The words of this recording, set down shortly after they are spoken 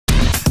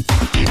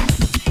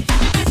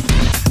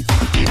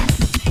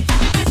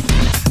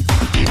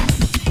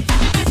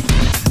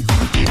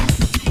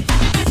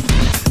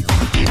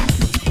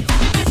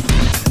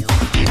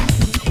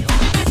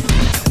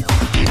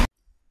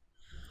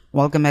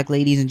Welcome back,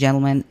 ladies and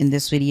gentlemen. In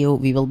this video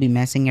we will be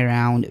messing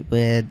around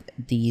with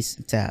these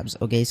tabs.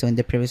 Okay, so in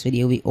the previous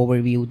video we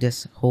overviewed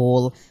this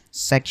whole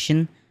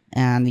section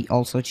and we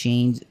also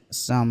changed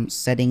some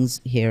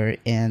settings here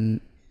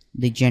in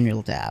the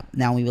general tab.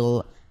 Now we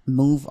will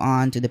move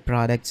on to the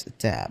products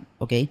tab.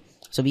 Okay,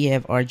 so we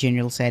have our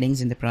general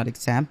settings in the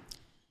products tab.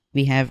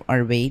 We have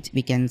our weight.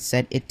 We can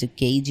set it to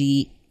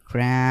kg,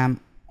 gram,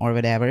 or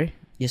whatever.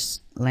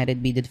 Just let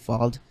it be the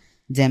default.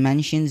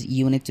 Dimensions,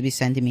 unit to be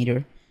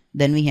centimeter.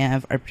 Then we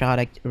have our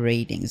product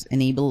ratings.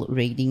 Enable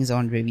ratings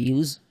on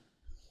reviews.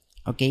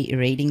 Okay,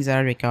 ratings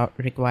are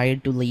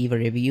required to leave a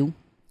review.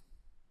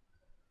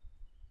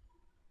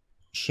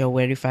 Show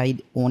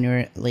verified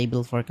owner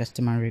label for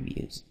customer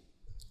reviews.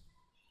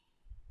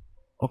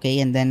 Okay,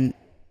 and then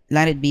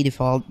let it be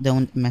default.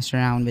 Don't mess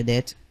around with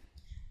it.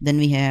 Then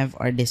we have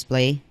our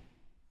display.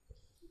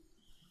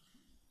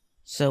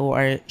 So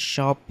our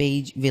shop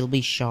page will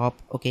be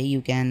shop. Okay, you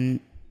can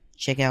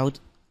check out,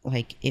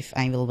 like, if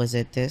I will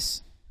visit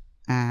this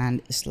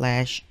and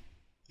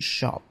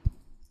 /shop,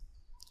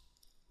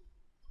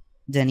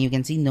 then you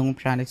can see no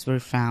products were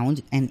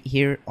found, and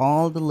here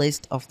all the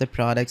list of the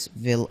products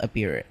will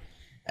appear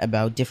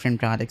about different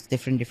products,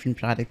 different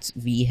products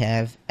we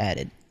have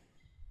added.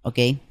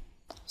 Okay,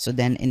 so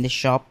then in the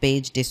shop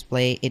page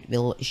display it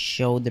will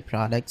show the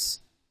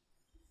products.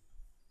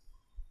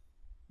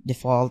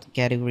 Default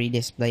category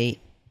display,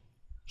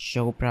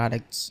 show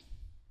products.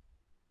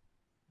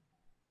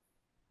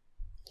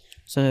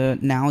 So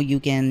now you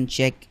can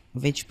check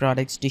which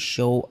products to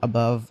show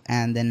above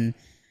and then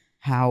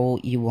how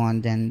you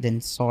want them, then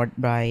sort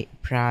by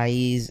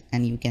price,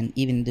 and you can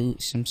even do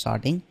some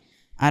sorting.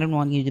 I don't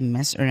want you to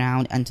mess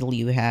around until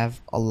you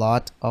have a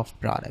lot of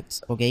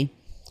products. Okay,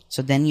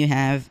 so then you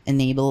have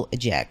enable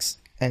ajax,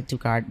 add to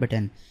cart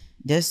button.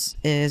 This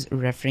is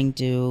referring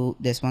to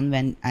this one.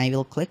 When I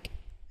will click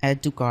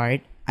add to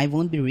cart, I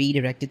won't be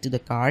redirected to the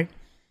cart.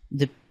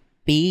 The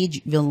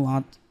page will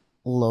not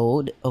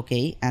load,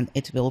 okay, and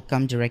it will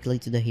come directly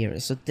to the here.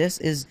 So this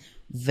is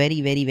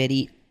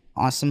very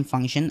awesome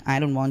function. I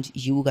don't want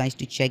you guys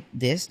to check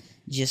this,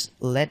 just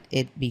let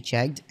it be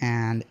checked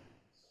and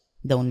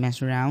don't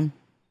mess around.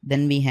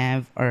 Then we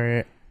have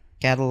our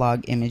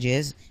catalog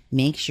images.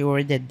 Make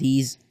sure that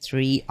these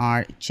three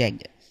are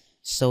checked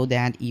so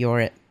that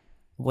your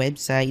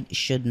website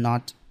should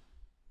not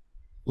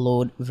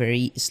load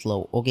very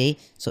slow. Okay,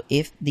 so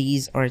if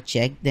these are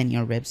checked, then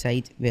your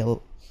website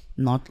will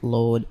not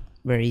load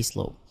very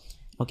slow.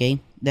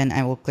 Okay, then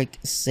I will click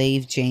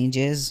save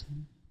changes.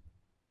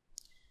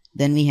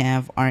 Then we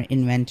have our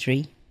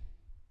inventory.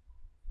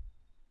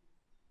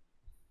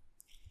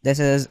 This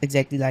is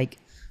exactly like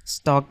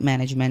stock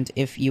management.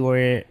 If you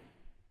are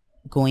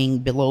going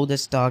below the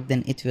stock,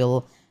 then it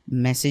will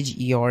message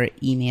your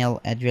email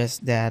address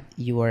that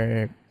you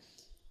are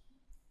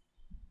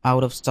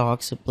out of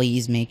stock, so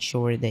please make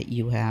sure that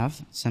you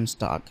have some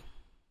stock.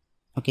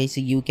 Okay,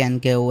 so you can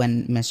go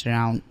and mess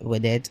around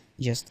with it.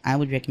 Just I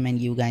would recommend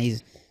you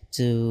guys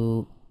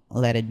to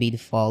let it be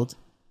default.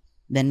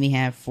 Then we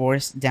have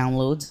forced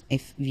downloads.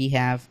 If we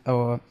have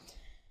a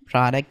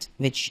product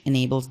which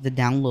enables the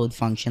download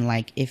function,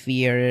 like if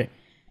we are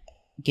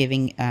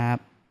giving a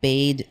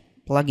paid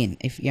plugin,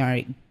 if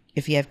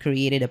you have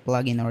created a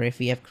plugin, or if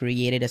we have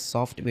created a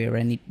software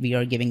and we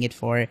are giving it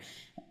for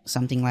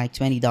something like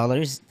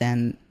 $20,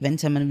 then when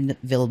someone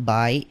will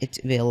buy it,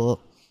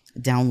 will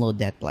download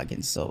that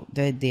plugin. So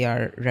they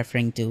are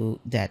referring to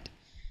that.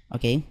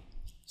 Okay,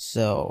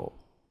 so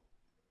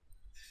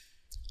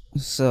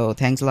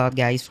thanks a lot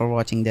guys for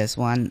watching this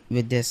one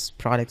with this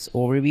products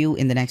overview.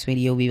 In the next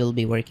video we will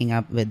be working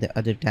up with the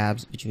other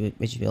tabs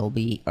which will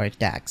be our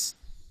tags.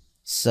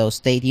 So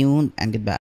stay tuned and goodbye.